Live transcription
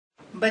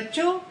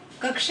बच्चों,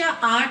 कक्षा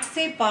 8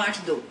 से पाठ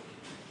 2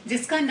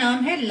 जिसका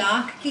नाम है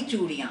लाख की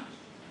चूड़ियां।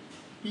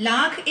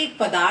 लाख एक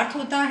पदार्थ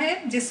होता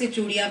है जिससे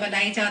चूड़ियां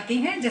बनाई जाती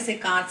हैं। जैसे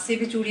कांच से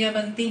भी चूड़ियां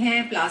बनती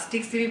हैं,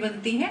 प्लास्टिक से भी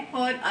बनती हैं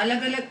और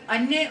अलग अलग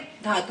अन्य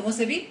धातुओं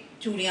से भी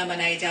चूड़ियां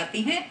बनाई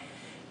जाती हैं।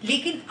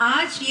 लेकिन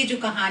आज ये जो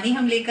कहानी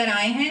हम लेकर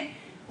आए हैं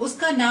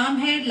उसका नाम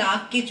है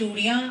लाख की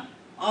चूड़ियां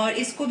और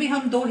इसको भी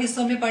हम 2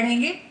 हिस्सों में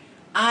पढ़ेंगे।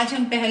 आज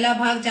हम पहला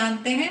भाग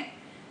जानते हैं।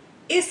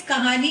 इस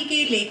कहानी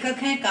के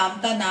लेखक हैं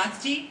कामता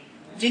नाथ जी,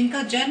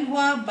 जिनका जन्म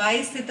हुआ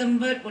 22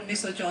 सितंबर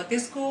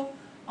 1934 को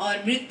और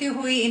मृत्यु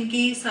हुई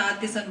इनकी 7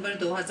 दिसंबर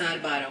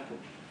 2012 को।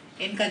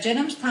 इनका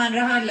जन्म स्थान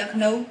रहा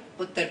लखनऊ,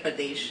 उत्तर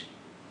प्रदेश।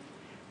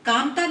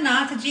 कामता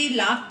नाथ जी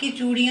लाख की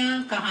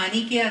चूड़ियां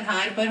कहानी के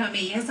आधार पर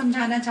हमें यह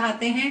समझाना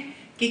चाहते हैं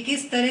कि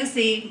किस तरह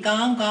से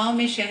गांव-गांव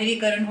में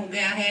शहरीकरण हो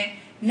गया है,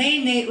 नए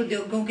नए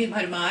उद्योगों की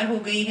भरमार हो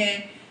गई है।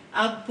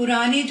 अब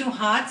पुराने जो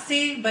हाथ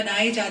से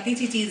बनाई जाती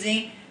थी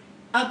चीजें,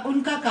 अब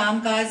उनका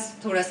कामकाज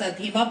थोड़ा सा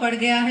धीमा पड़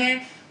गया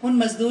है। उन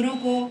मजदूरों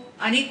को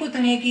अनेकों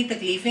तरह की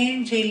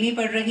तकलीफें झेलनी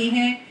पड़ रही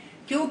हैं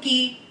क्योंकि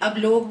अब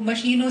लोग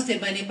मशीनों से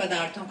बने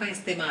पदार्थों का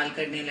इस्तेमाल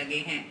करने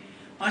लगे हैं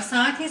और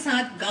साथ ही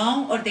साथ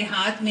गांव और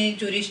देहात में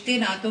जो रिश्ते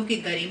नातों की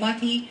गरिमा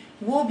थी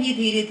वो भी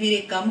धीरे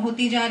धीरे कम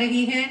होती जा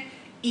रही है।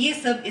 ये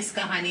सब इस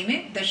कहानी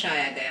में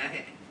दर्शाया गया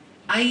है।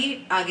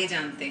 आइए आगे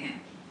जानते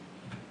हैं।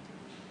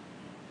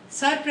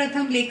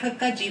 सर्वप्रथम लेखक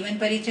का जीवन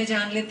परिचय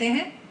जान लेते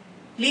हैं।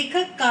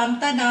 लेखक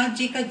कामता नाथ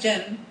जी का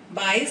जन्म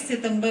 22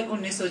 सितंबर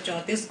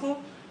 1934 को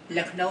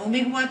लखनऊ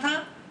में हुआ था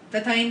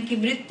तथा इनकी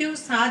मृत्यु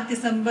 7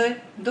 दिसंबर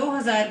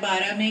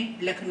 2012 में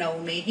लखनऊ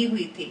में ही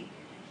हुई थी।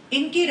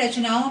 इनकी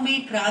रचनाओं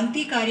में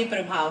क्रांतिकारी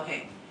प्रभाव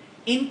है।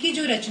 इनकी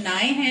जो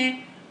रचनाएं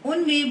हैं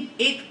उनमें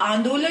एक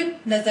आंदोलन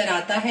नजर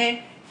आता है।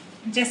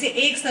 जैसे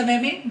एक समय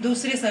में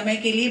दूसरे समय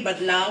के लिए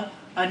बदलाव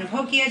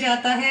अनुभव किया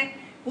जाता है,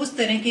 उस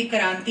तरह की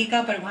क्रांति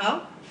का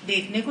प्रभाव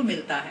देखने को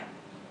मिलता है।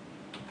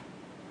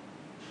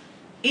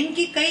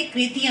 इनकी कई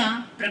कृतियां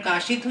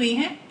प्रकाशित हुई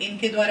हैं।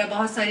 इनके द्वारा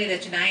बहुत सारी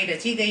रचनाएं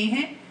रची गई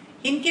हैं।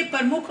 इनके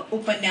प्रमुख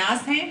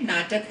उपन्यास हैं,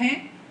 नाटक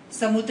हैं।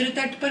 समुद्र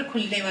तट पर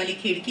खुलने वाली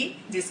खिड़की,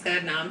 जिसका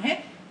नाम है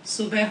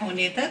सुबह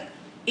होने तक,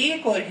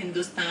 एक और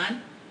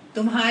हिंदुस्तान,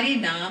 तुम्हारे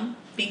नाम,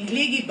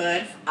 पिघलेगी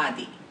बर्फ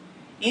आदि।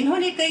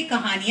 इन्होंने कई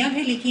कहानियां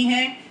भी लिखी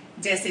हैं,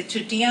 जैसे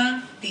छुट्टियां,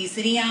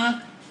 तीसरी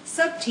आंख,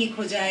 सब ठीक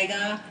हो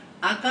जाएगा,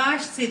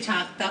 आकाश से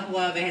झांकता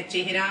हुआ वह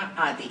चेहरा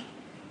आदि।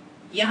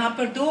 यहाँ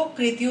पर 2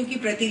 कृतियों की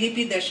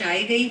प्रतिलिपि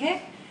दर्शाई गई है।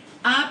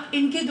 आप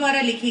इनके द्वारा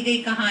लिखी गई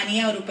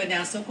कहानियां और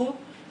उपन्यासों को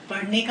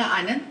पढ़ने का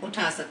आनंद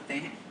उठा सकते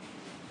हैं।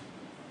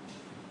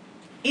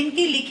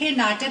 इनके लिखे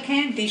नाटक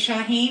हैं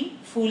दिशाहीन,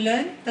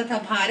 फूलन तथा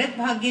भारत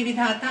भाग्य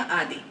विधाता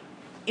आदि।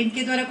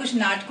 इनके द्वारा कुछ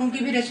नाटकों की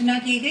भी रचना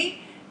की गई,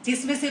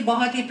 जिसमें से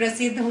बहुत ही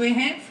प्रसिद्ध हुए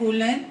हैं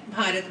फूलन,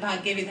 भारत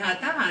भाग्य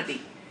विधाता आदि।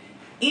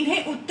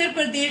 इन्हें उत्तर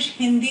प्रदेश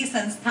हिंदी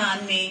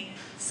संस्थान में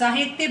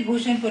साहित्य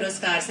भूषण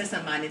पुरस्कार से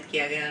सम्मानित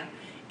किया गया।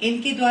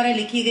 इनके द्वारा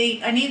लिखी गई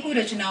अनेकों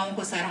रचनाओं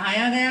को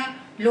सराहाया गया,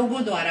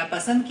 लोगों द्वारा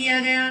पसंद किया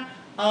गया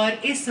और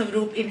इस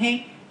स्वरूप इन्हें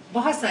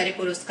बहुत सारे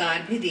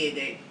पुरस्कार भी दिए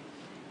गए।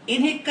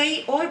 इन्हें कई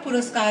और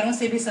पुरस्कारों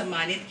से भी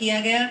सम्मानित किया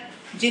गया,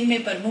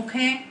 जिनमें प्रमुख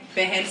हैं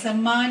पहल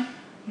सम्मान,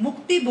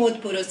 मुक्ति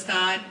बोध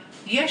पुरस्कार,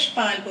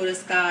 यशपाल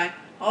पुरस्कार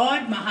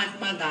और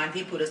महात्मा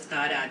गांधी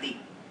पुरस्कार आदि।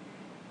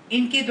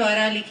 इनके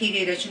द्वारा लिखी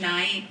गई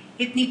रचनाएं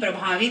इतनी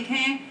प्रभावित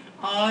हैं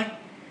और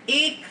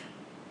एक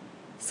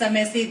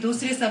समय से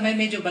दूसरे समय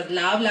में जो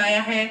बदलाव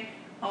लाया है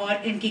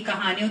और इनकी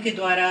कहानियों के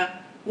द्वारा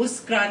उस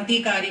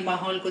क्रांतिकारी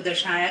माहौल को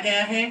दर्शाया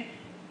गया है,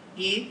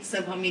 ये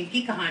सब हम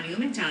इनकी कहानियों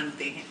में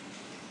जानते हैं।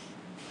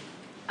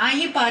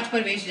 आइए पाठ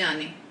प्रवेश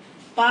जाने।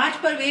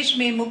 पाठ प्रवेश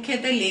में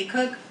मुख्यतः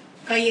लेखक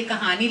का ये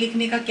कहानी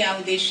लिखने का क्या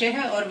उद्देश्य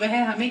है और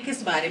वह हमें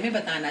किस बारे में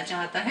बताना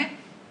चाहता है,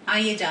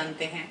 आइए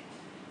जानते हैं।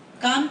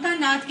 कामता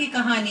नाथ की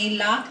कहानी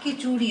लाख की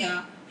चूड़ियां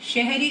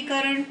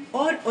शहरीकरण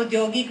और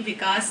औद्योगिक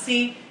विकास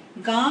से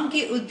गांव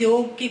के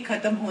उद्योग के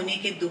खत्म होने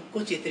के दुख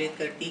को चित्रित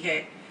करती है।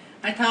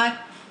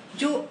 अर्थात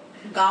जो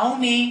गांव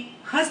में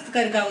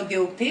हस्तकरघा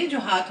उद्योग थे, जो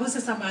हाथों से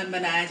सामान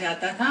बनाया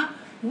जाता था,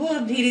 वो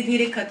अब धीरे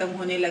धीरे खत्म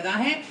होने लगा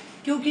है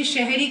क्योंकि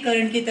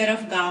शहरीकरण की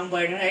तरफ गांव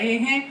बढ़ रहे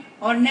हैं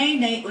और नए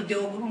नए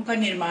उद्योगों का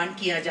निर्माण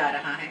किया जा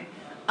रहा है।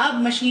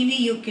 अब मशीनी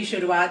युग की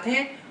शुरुआत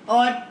है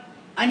और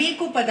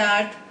अनेकों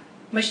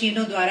पदार्थ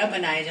मशीनों द्वारा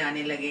बनाए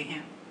जाने लगे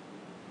हैं।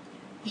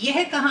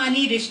 यह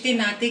कहानी रिश्ते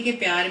नाते के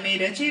प्यार में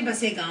रचे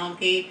बसे गांव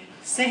के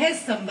सहज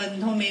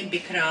संबंधों में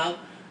बिखराव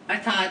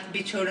अर्थात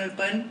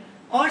बिछोड़नपन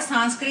और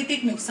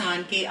सांस्कृतिक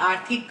नुकसान के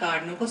आर्थिक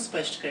कारणों को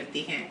स्पष्ट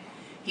करती है।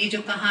 ये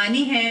जो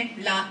कहानी है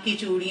लाख की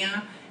चूड़ियां,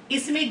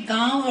 इसमें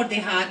गांव और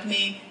देहात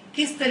में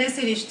किस तरह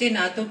से रिश्ते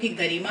नातों की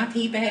गरिमा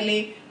थी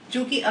पहले,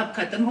 जो कि अब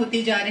खत्म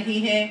होती जा रही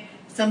है,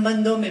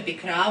 संबंधों में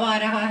बिखराव आ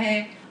रहा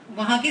है,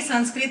 वहां की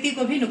संस्कृति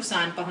को भी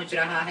नुकसान पहुंच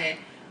रहा है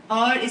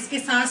और इसके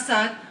साथ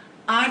साथ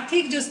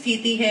आर्थिक जो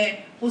स्थिति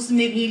है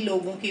उसमें भी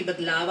लोगों की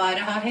बदलाव आ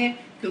रहा है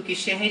क्योंकि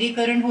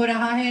शहरीकरण हो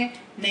रहा है,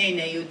 नए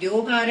नए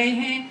उद्योग आ रहे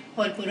हैं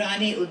और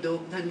पुराने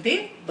उद्योग धंधे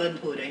बंद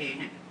हो रहे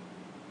हैं।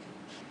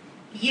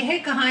 यह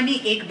कहानी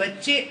एक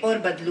बच्चे और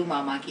बदलू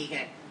मामा की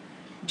है,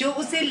 जो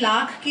उसे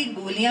लाख की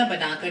गोलियां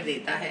बनाकर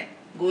देता है।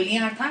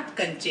 गोलियां अर्थात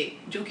कंचे,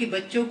 जो कि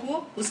बच्चों को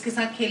उसके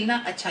साथ खेलना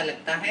अच्छा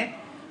लगता है।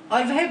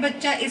 और वह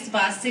बच्चा इस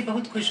बात से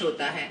बहुत खुश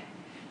होता है,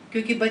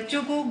 क्योंकि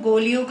बच्चों को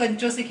गोलियों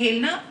कंचों से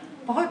खेलना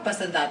बहुत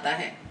पसंद आता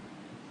है।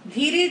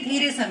 धीरे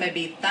धीरे समय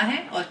बीतता है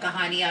और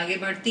कहानी आगे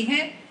बढ़ती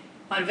है,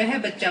 और वह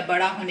बच्चा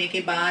बड़ा होने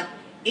के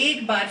बाद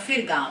एक बार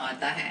फिर गांव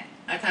आता है।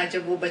 अर्थात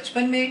जब वो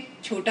बचपन में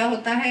छोटा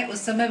होता है,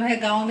 उस समय वह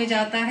गांव में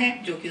जाता है,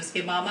 जो कि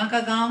उसके मामा का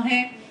गांव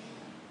है।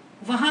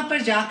 वहां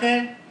पर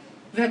जाकर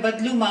वह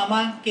बदलू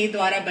मामा के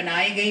द्वारा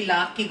बनाई गई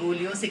लाख की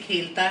गोलियों से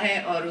खेलता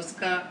है और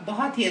उसका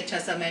बहुत ही अच्छा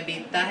समय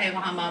बीतता है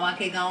वहां मामा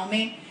के गांव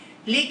में।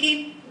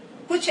 लेकिन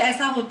कुछ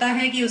ऐसा होता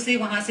है कि उसे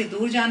वहां से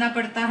दूर जाना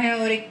पड़ता है,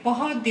 और एक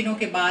बहुत दिनों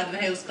के बाद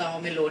वह उस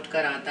गांव में लौट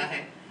कर आता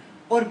है।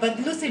 और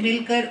बदलू से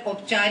मिलकर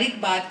औपचारिक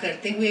बात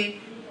करते हुए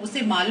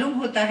उसे मालूम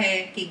होता है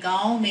कि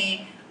गांव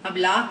में अब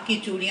लाख की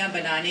चूड़ियां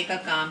बनाने का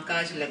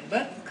कामकाज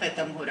लगभग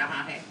खत्म हो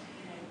रहा है।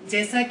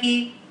 जैसा कि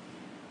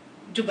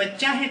जो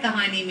बच्चा है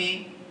कहानी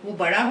में, वो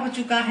बड़ा हो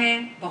चुका है,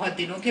 बहुत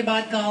दिनों के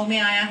बाद गांव में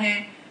आया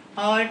है,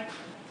 और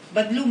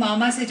बदलू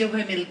मामा से जब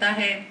वह मिलता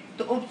है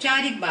तो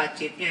औपचारिक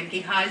बातचीत यानी कि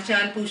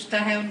हालचाल पूछता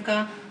है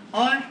उनका,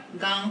 और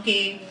गांव के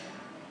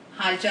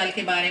हालचाल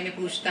के बारे में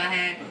पूछता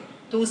है।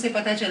 तो उसे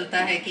पता चलता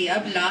है कि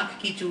अब लाख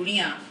की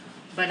चूड़ियां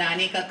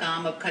बनाने का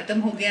काम अब खत्म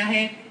हो गया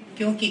है,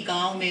 क्योंकि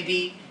गांव में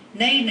भी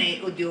नए नए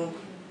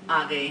उद्योग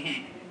आ गए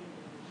हैं।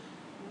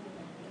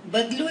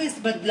 बदलू इस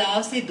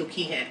बदलाव से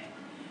दुखी है,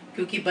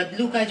 क्योंकि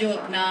बदलू का जो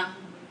अपना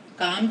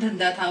काम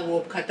धंधा था वो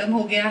अब खत्म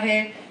हो गया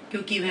है,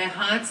 क्योंकि वह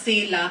हाथ से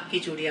लाख की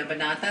चूड़ियां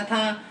बनाता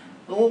था,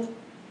 वो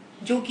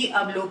जो कि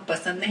अब लोग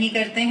पसंद नहीं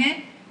करते हैं।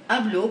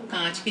 अब लोग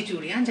कांच की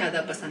चूड़ियां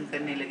ज्यादा पसंद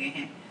करने लगे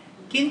हैं।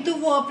 किंतु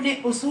वो अपने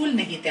उसूल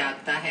नहीं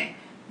त्यागता है।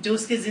 जो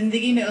उसके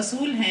जिंदगी में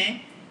उसूल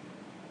हैं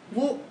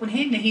वो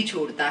उन्हें नहीं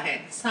छोड़ता है।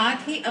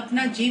 साथ ही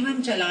अपना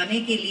जीवन चलाने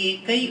के लिए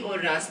कई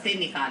और रास्ते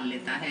निकाल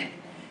लेता है,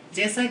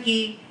 जैसा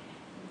कि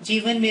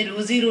जीवन में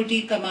रोजी रोटी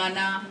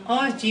कमाना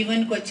और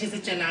जीवन को अच्छे से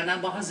चलाना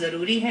बहुत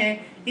जरूरी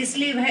है,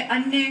 इसलिए वह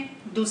अन्य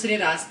दूसरे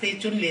रास्ते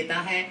चुन लेता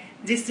है,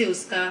 जिससे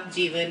उसका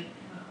जीवन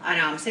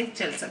आराम से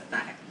चल सकता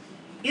है।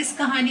 इस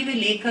कहानी में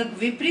लेखक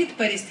विपरीत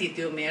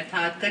परिस्थितियों में,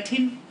 अर्थात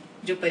कठिन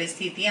जो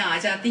परिस्थितियां आ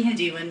जाती हैं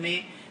जीवन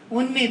में,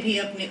 उनमें भी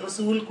अपने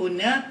उसूल को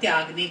न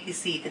त्यागने की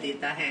सीख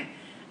देता है।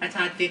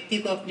 अर्थात व्यक्ति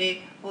को अपने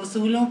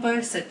उसूलों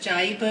पर,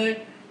 सच्चाई पर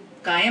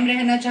कायम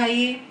रहना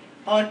चाहिए,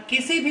 और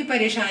किसी भी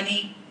परेशानी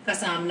का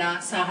सामना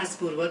साहस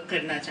पूर्वक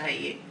करना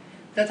चाहिए,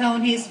 तथा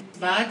उन्हें इस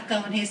बात का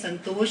उन्हें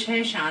संतोष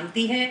है,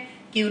 शांति है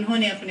कि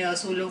उन्होंने अपने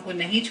असूलों को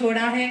नहीं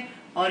छोड़ा है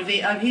और वे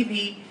अभी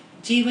भी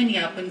जीवन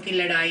यापन की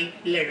लड़ाई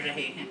लड़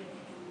रहे हैं।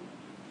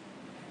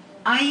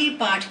 आइए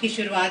पाठ की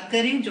शुरुआत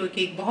करें, जो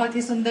कि एक बहुत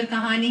ही सुंदर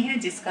कहानी है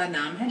जिसका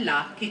नाम है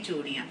लाख की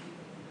चूड़ियां।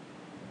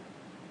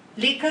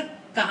 लेखक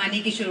कहानी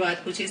की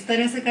शुरुआत कुछ इस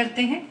तरह से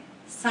करते हैं।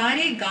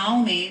 सारे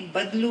गांव में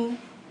बदलू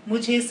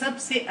मुझे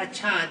सबसे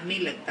अच्छा आदमी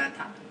लगता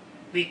था।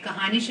 वे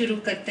कहानी शुरू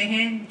करते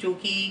हैं, जो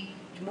कि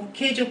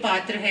मुख्य जो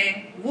पात्र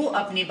है वो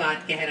अपनी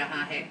बात कह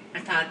रहा है,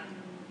 अर्थात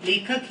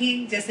लेखक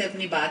ही जैसे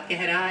अपनी बात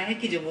कह रहा है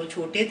कि जब वो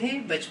छोटे थे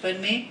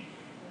बचपन में,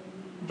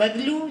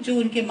 बदलू जो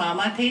उनके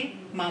मामा थे,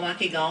 मामा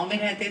के गांव में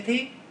रहते थे,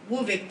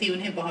 वो व्यक्ति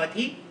उन्हें बहुत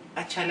ही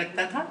अच्छा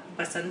लगता था,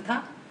 पसंद था,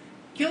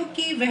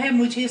 क्योंकि वह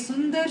मुझे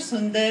सुंदर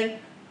सुंदर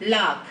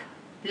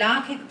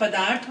लाख एक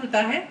पदार्थ होता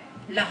है,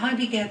 लहा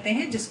भी कहते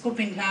हैं, जिसको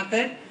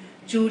पिघलाकर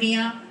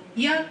चूड़ियां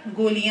या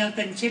गोलियां,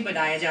 कंचे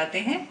बनाए जाते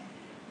हैं,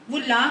 वो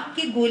लाख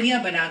की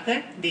गोलियां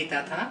बनाकर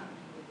देता था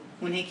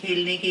उन्हें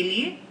खेलने के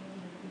लिए।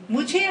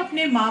 मुझे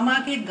अपने मामा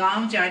के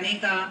गांव जाने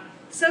का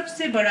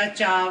सबसे बड़ा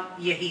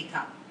चाव यही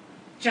था।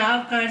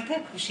 चाव का अर्थ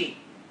है खुशी।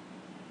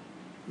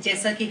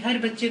 जैसा कि हर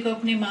बच्चे को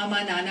अपने मामा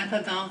नाना का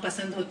गांव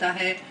पसंद होता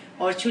है,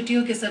 और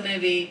छुट्टियों के समय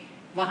वे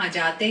वहां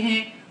जाते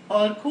हैं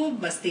और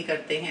खूब मस्ती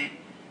करते हैं,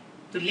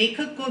 तो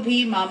लेखक को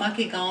भी मामा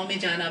के गांव में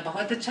जाना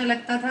बहुत अच्छा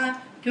लगता था,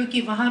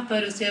 क्योंकि वहां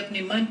पर उसे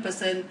अपने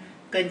मनपसंद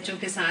कंचों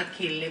के साथ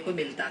खेलने को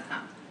मिलता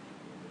था।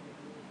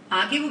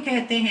 आगे वो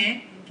कहते हैं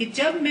कि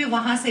जब मैं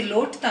वहां से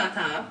लौटता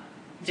था,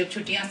 जब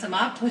छुट्टियां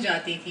समाप्त हो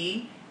जाती थी,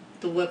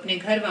 तो वो अपने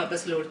घर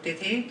वापस लौटते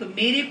थे, तो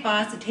मेरे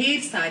पास ढेर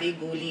सारी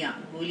गोलियां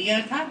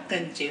अर्थात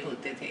कंचे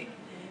होते थे,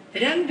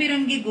 रंग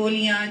बिरंगी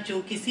गोलियां,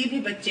 जो किसी भी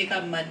बच्चे का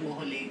मन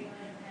मोह ले।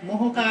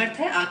 मोह का अर्थ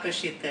है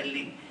आकर्षित कर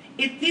ले।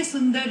 इतनी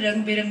सुंदर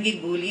रंग बिरंगी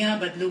गोलियां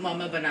बदलू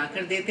मामा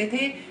बनाकर देते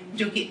थे,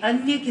 जो कि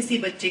अन्य किसी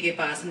बच्चे के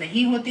पास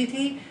नहीं होती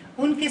थी।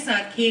 उनके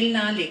साथ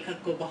खेलना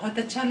लेखक को बहुत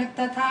अच्छा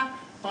लगता था,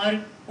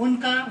 और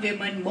उनका वे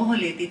मन मोह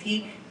लेती थी,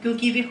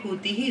 क्योंकि वे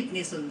होती ही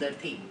इतनी सुंदर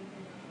थी।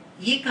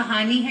 ये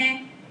कहानी है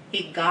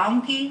एक गांव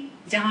की,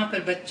 जहां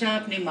पर बच्चा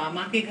अपने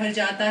मामा के घर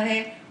जाता है,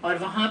 और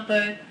वहां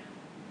पर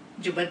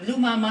जो बदलू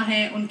मामा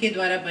है उनके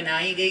द्वारा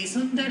बनाई गई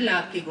सुंदर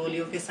लाख की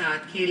गोलियों के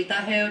साथ खेलता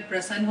है और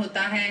प्रसन्न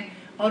होता है,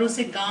 और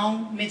उसे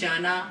गांव में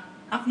जाना,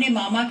 अपने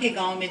मामा के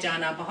गांव में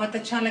जाना बहुत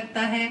अच्छा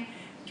लगता है,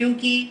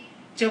 क्योंकि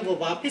जब वो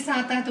वापस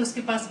आता है तो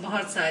उसके पास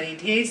बहुत सारी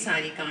ढेर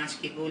सारी कांच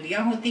की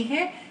गोलियां होती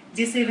है,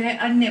 जिसे वह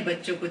अन्य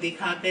बच्चों को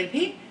दिखाकर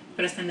भी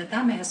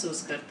प्रसन्नता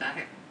महसूस करता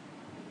है।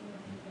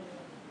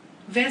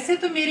 वैसे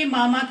तो मेरे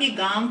मामा के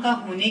गांव का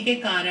होने के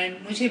कारण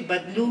मुझे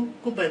बदलू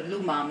को बदलू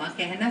मामा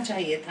कहना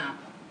चाहिए था।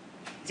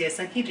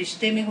 जैसा कि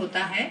रिश्ते में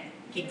होता है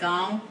कि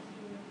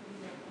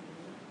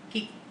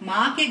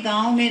माँ के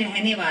गांव में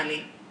रहने वाले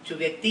जो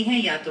व्यक्ति हैं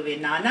या तो वे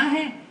नाना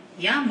हैं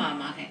या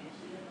मामा हैं,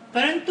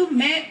 परंतु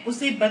मैं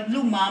उसे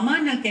बदलू मामा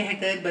न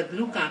कहकर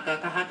बदलू काका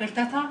कहा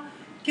करता था,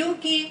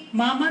 क्योंकि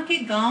मामा के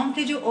गांव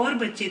के जो और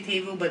बच्चे थे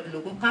वो बदलू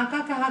को काका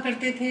कहा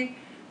करते थे,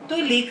 तो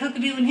लेखक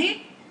भी उन्हें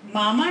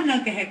मामा न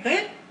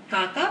कहकर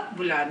काका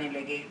बुलाने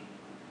लगे,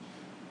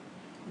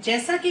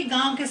 जैसा कि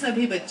गांव के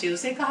सभी बच्चे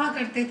उसे कहा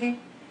करते थे।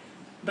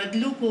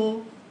 बदलू को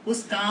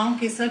उस गांव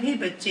के सभी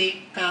बच्चे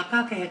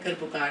काका कहकर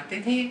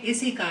पुकारते थे।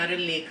 इसी कारण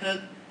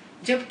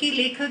जबकि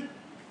लेखक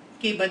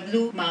के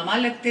बदलू मामा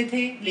लगते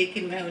थे,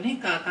 लेकिन वह उन्हें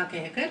काका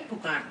कहकर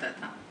पुकारता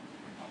था।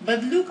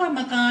 बदलू का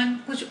मकान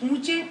कुछ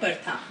ऊंचे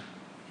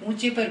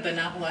पर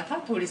बना हुआ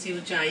था, थोड़ी सी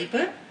ऊंचाई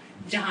पर,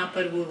 जहां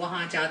पर वो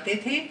वहां जाते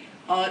थे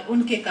और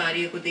उनके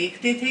कार्य को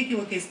देखते थे कि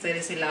वो किस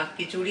तरह से लाख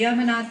की चूड़ियां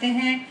बनाते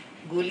हैं,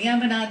 गोलियां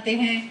बनाते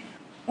हैं।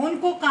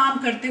 उनको काम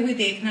करते हुए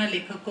देखना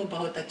लेखक को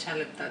बहुत अच्छा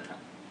लगता था।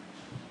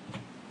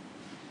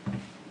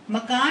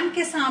 मकान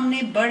के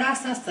सामने बड़ा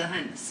सा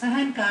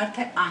सहन का अर्थ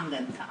है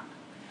आंगन था।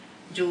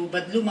 जो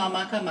बदलू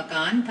मामा का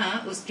मकान था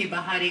उसके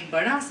बाहर एक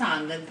बड़ा सा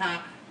आंगन था,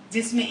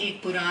 जिसमें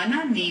एक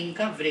पुराना नीम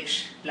का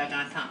वृक्ष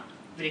लगा था।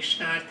 वृक्ष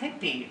का अर्थ है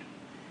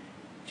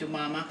पेड़। जो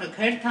मामा का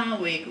घर था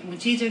वो एक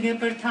ऊंची जगह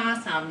पर था,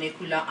 सामने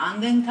खुला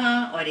आंगन था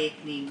और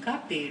एक नीम का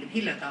पेड़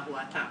भी लगा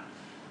हुआ था।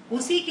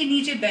 उसी के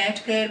नीचे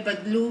बैठकर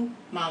बदलू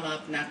मामा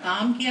अपना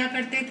काम किया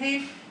करते थे।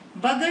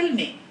 बगल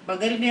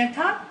में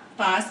अर्थात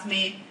पास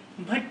में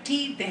भट्ठी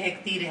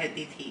दहकती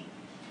रहती थी।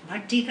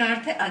 भट्ठी का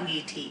अर्थ है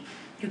अंगीठी,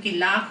 क्योंकि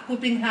लाख को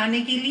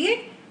पिघलाने के लिए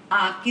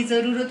आग की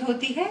जरूरत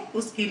होती है,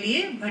 उसके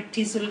लिए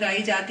भट्ठी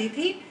सुलगाई जाती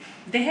थी।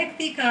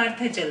 दहकती का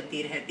अर्थ है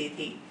जलती रहती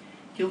थी,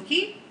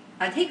 क्योंकि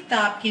अधिक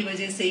ताप की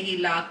वजह से ही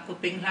लाख को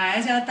पिघलाया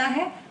जाता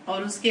है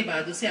और उसके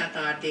बाद उसे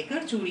आकार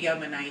देकर चूड़ियां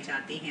बनाई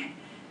जाती हैं,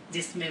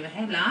 जिसमें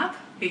वह लाख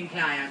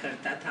पिघलाया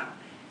करता था।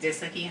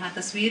 जैसा कि यहाँ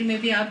तस्वीर में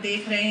भी आप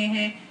देख रहे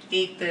हैं,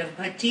 एक तरफ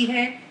भट्ठी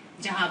है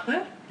जहाँ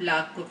पर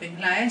लाख को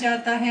पिघलाया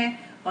जाता है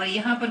और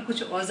यहाँ पर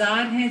कुछ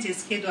औजार हैं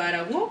जिसके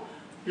द्वारा वो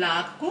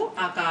लाख को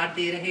आकार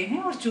दे रहे हैं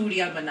और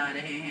चूड़ियां बना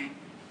रहे हैं।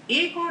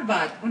 एक और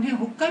बात, उन्हें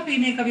हुक्का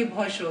पीने का भी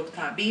बहुत शौक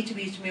था। बीच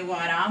बीच में वो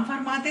आराम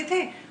फरमाते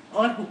थे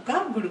और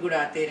हुक्का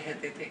गुड़गुड़ाते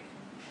रहते थे।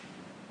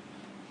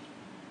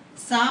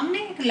 सामने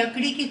एक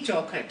लकड़ी की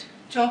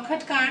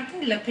चौखट का अर्थ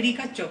है लकड़ी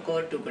का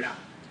चौकोर टुकड़ा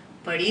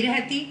पड़ी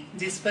रहती,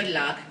 जिस पर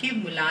लाख के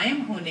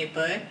मुलायम होने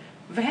पर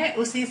वह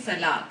उसे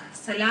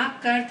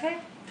सलाख का अर्थ है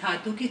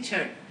धातु की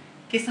छड़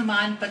के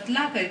समान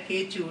पतला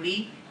करके चूड़ी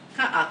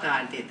का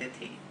आकार देते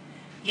थे।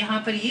 यहाँ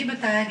पर ये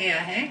बताया गया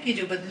है कि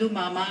जो बदलू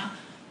मामा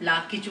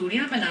लाख की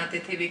चूड़ियां बनाते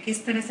थे वे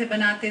किस तरह से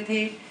बनाते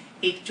थे।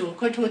 एक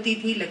चौखट होती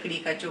थी, लकड़ी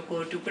का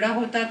चौकोर टुकड़ा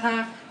होता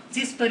था,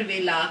 जिस पर वे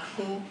लाख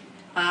को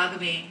आग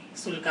में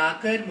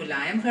सुलगाकर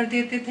मुलायम कर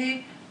देते थे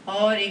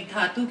और एक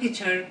धातु की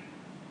छड़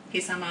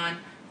के समान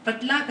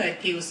पतला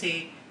करके उसे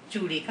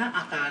चूड़ी का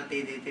आकार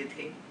दे देते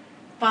थे।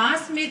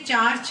 पास में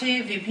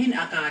 4-6 विभिन्न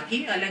आकार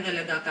की, अलग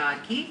अलग आकार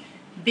की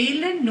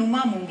बेलन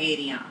नुमा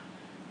मुंगेरियां,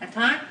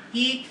 अर्थात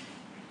ये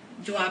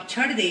जो आप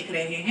छड़ देख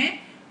रहे हैं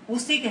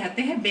उसे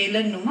कहते हैं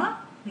बेलन नुमा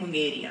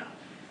मुंगेरिया,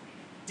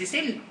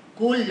 जिसे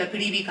गोल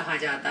लकड़ी भी कहा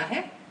जाता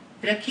है,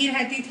 रखी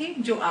रहती थी,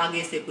 जो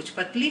आगे से कुछ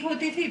पतली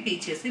होती थी,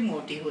 पीछे से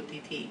मोटी होती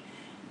थी।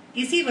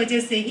 इसी वजह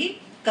से ही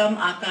कम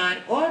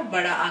आकार और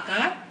बड़ा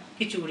आकार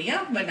की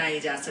चूड़ियां बनाई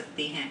जा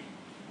सकती हैं।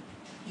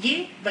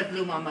 ये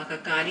बदलू मामा का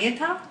कार्य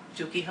था,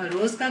 जो कि हर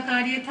रोज का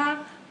कार्य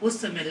था।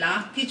 उस समय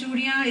लाख की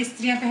चूड़ियां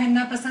स्त्रियां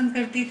पहनना पसंद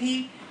करती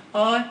थी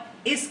और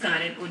इस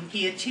कारण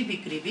उनकी अच्छी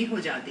बिक्री भी हो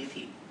जाती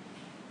थी।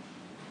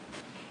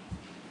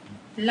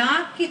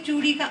 लाख की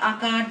चूड़ी का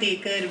आकार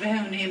देकर वह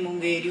उन्हें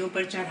मुंगेरियों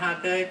पर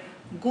चढ़ाकर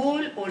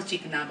गोल और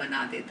चिकना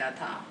बना देता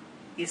था।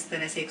 इस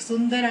तरह से एक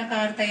सुंदर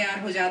आकार तैयार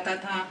हो जाता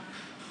था।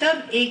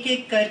 तब एक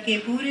एक करके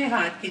पूरे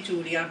हाथ की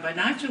चूड़ियां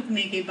बना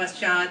चुकने के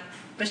पश्चात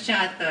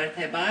का अर्थ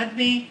है बाद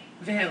में,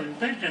 वह उन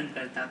पर रंग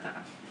करता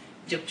था।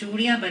 जब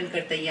चूड़ियां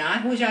बनकर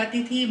तैयार हो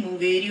जाती थी,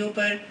 मुंगेरियों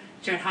पर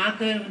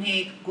चढ़ाकर उन्हें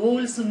एक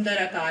गोल सुंदर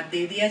आकार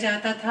दे दिया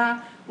जाता था।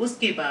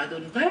 उसके बाद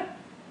उन पर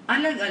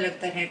अलग अलग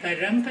तरह का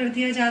रंग कर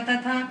दिया जाता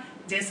था,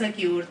 जैसा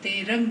कि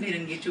औरतें रंग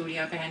बिरंगी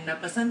चूड़ियां पहनना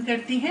पसंद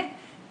करती हैं।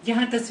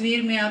 यहाँ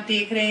तस्वीर में आप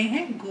देख रहे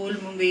हैं गोल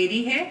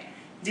मुंगेरी है,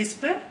 जिस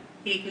पर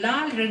एक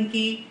लाल रंग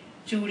की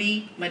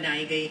चूड़ी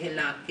बनाई गई है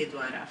लाख के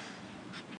द्वारा।